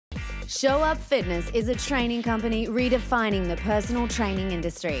Show Up Fitness is a training company redefining the personal training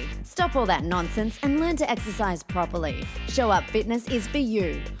industry. Stop all that nonsense and learn to exercise properly. Show Up Fitness is for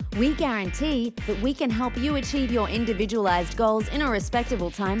you. We guarantee that we can help you achieve your individualized goals in a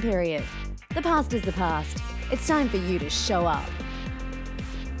respectable time period. The past is the past. It's time for you to show up.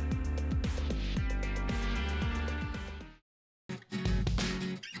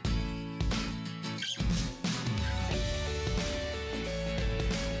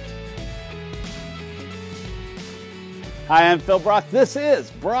 Hi, I'm Phil Brock. This is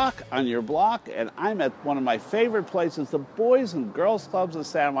Brock on Your Block, and I'm at one of my favorite places, the Boys and Girls Clubs of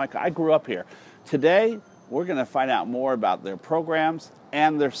Santa Monica. I grew up here. Today, we're going to find out more about their programs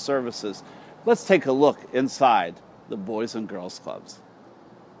and their services. Let's take a look inside the Boys and Girls Clubs.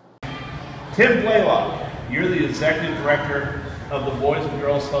 Tim Blaylock, you're the Executive Director of the Boys and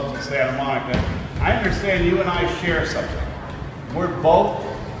Girls Clubs of Santa Monica. I understand you and I share something. We're both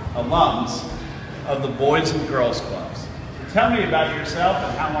alums of the Boys and Girls Clubs. Tell me about yourself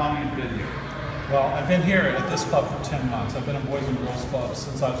and how long you've been here. Well, I've been here at this club for 10 months. I've been in Boys and Girls Club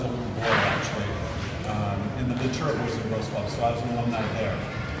since I was a little boy, actually, in the Ventura Boys and Girls Club, so I was an alumni there.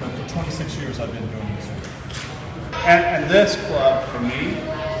 But for 26 years, I've been doing this work. And this club, for me,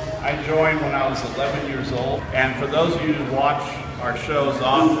 I joined when I was 11 years old. And for those of you who watch our shows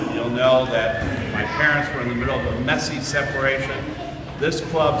often, you'll know that my parents were in the middle of a messy separation. This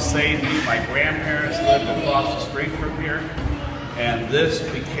club saved me. My grandparents lived across the street from here, and this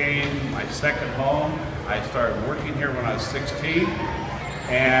became my second home. I started working here when I was 16,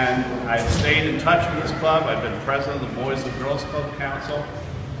 and I've stayed in touch with this club. I've been president of the Boys and Girls Club Council.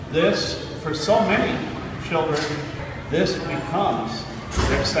 This, for so many children, this becomes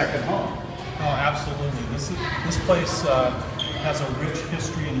their second home. Oh, absolutely. This place has a rich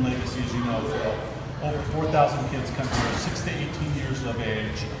history and legacy, as you know, Phil. Over 4,000 kids come here, 6 to 18 years of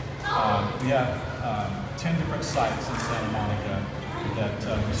age. We have 10 different sites in Santa Monica that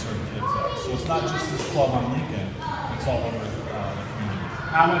we serve kids at. So it's not just this club on Lincoln, it's all over the community.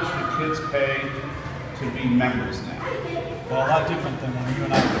 How much do kids pay to be members now? Well, a lot different than when you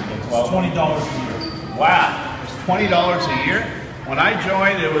and I were kids. It's $20 a year. Wow, it's $20 a year? When I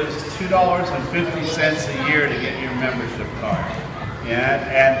joined, it was $2.50 a year to get your membership card.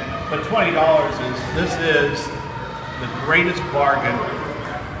 But $20 this is the greatest bargain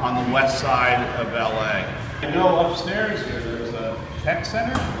on the west side of LA. I know upstairs here there's a tech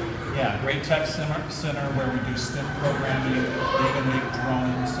center. Yeah, great tech center where we do STEM programming. They even make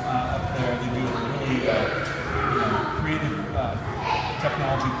drones up there. They do a really creative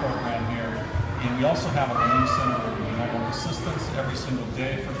technology program here. And we also have a learning center where we do homework assistance every single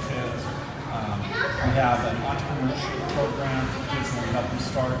day for kids. We have an entrepreneurship program for kids where we help them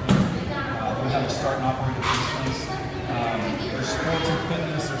start, learn how to start and operate a business. There's sports and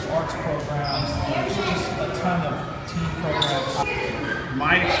fitness, there's arts programs, there's just a ton of team programs.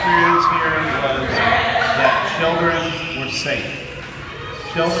 My experience here was that children were safe.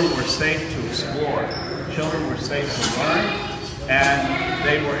 Children were safe to explore. Children were safe to learn. And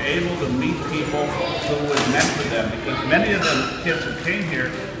they were able to meet people who would mentor them, because many of the kids who came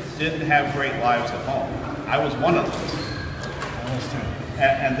here didn't have great lives at home. I was one of those. I was too.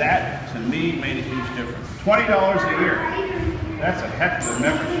 And that, to me, made a huge difference. $20 a year, that's a heck of a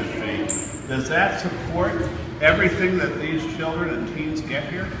membership fee. Does that support everything that these children and teens get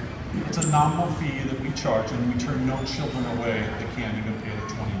here? It's a nominal fee that we charge, and we turn no children away that can't even pay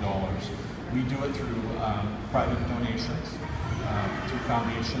the $20. We do it through private donations, through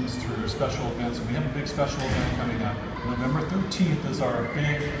foundations, through special events. And we have a big special event coming up. November 13th is our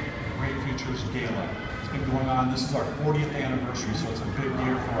big Great Futures Gala. It's been going on. This is our 40th anniversary, so it's a big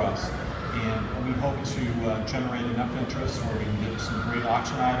year for us. And we hope to generate enough interest where we can get some great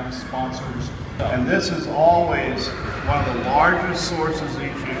auction items, sponsors. And this is always one of the largest sources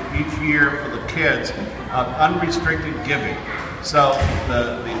each year for the kids of unrestricted giving. So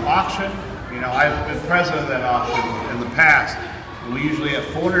the auction, I've been president of that auction in the past. We usually have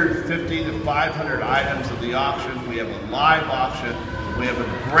 450 to 500 items at the auction. We have a live auction. We have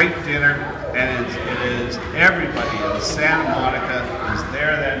a great dinner, and it is everybody in Santa Monica is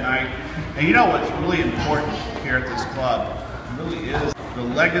there that night. And you know what's really important here at this club really is the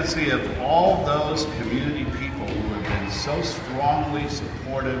legacy of all those community people who have been so strongly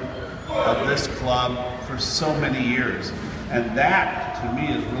supportive of this club for so many years. And that, to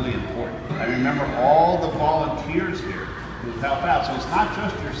me, is really important. I remember all the volunteers here who help out. So it's not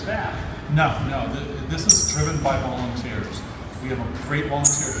just your staff. No. This is driven by volunteers. We have a great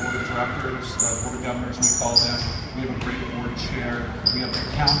volunteer board of directors, board of governors, we call them. We have a great board chair. We have the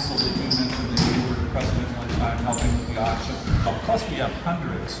council that you mentioned that you were the president one time helping with the auction. Plus we have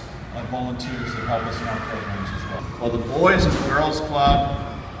hundreds volunteers that help us in our programs as well. Well, the Boys and Girls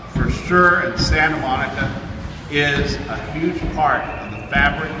Club, for sure, in Santa Monica, is a huge part of the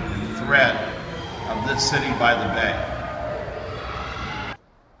fabric and thread of this city by the bay.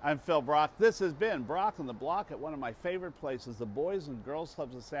 I'm Phil Brock. This has been Brock on the Block at one of my favorite places, the Boys and Girls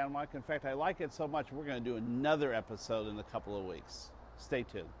Clubs of Santa Monica. In fact, I like it so much, we're going to do another episode in a couple of weeks. Stay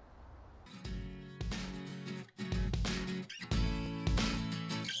tuned.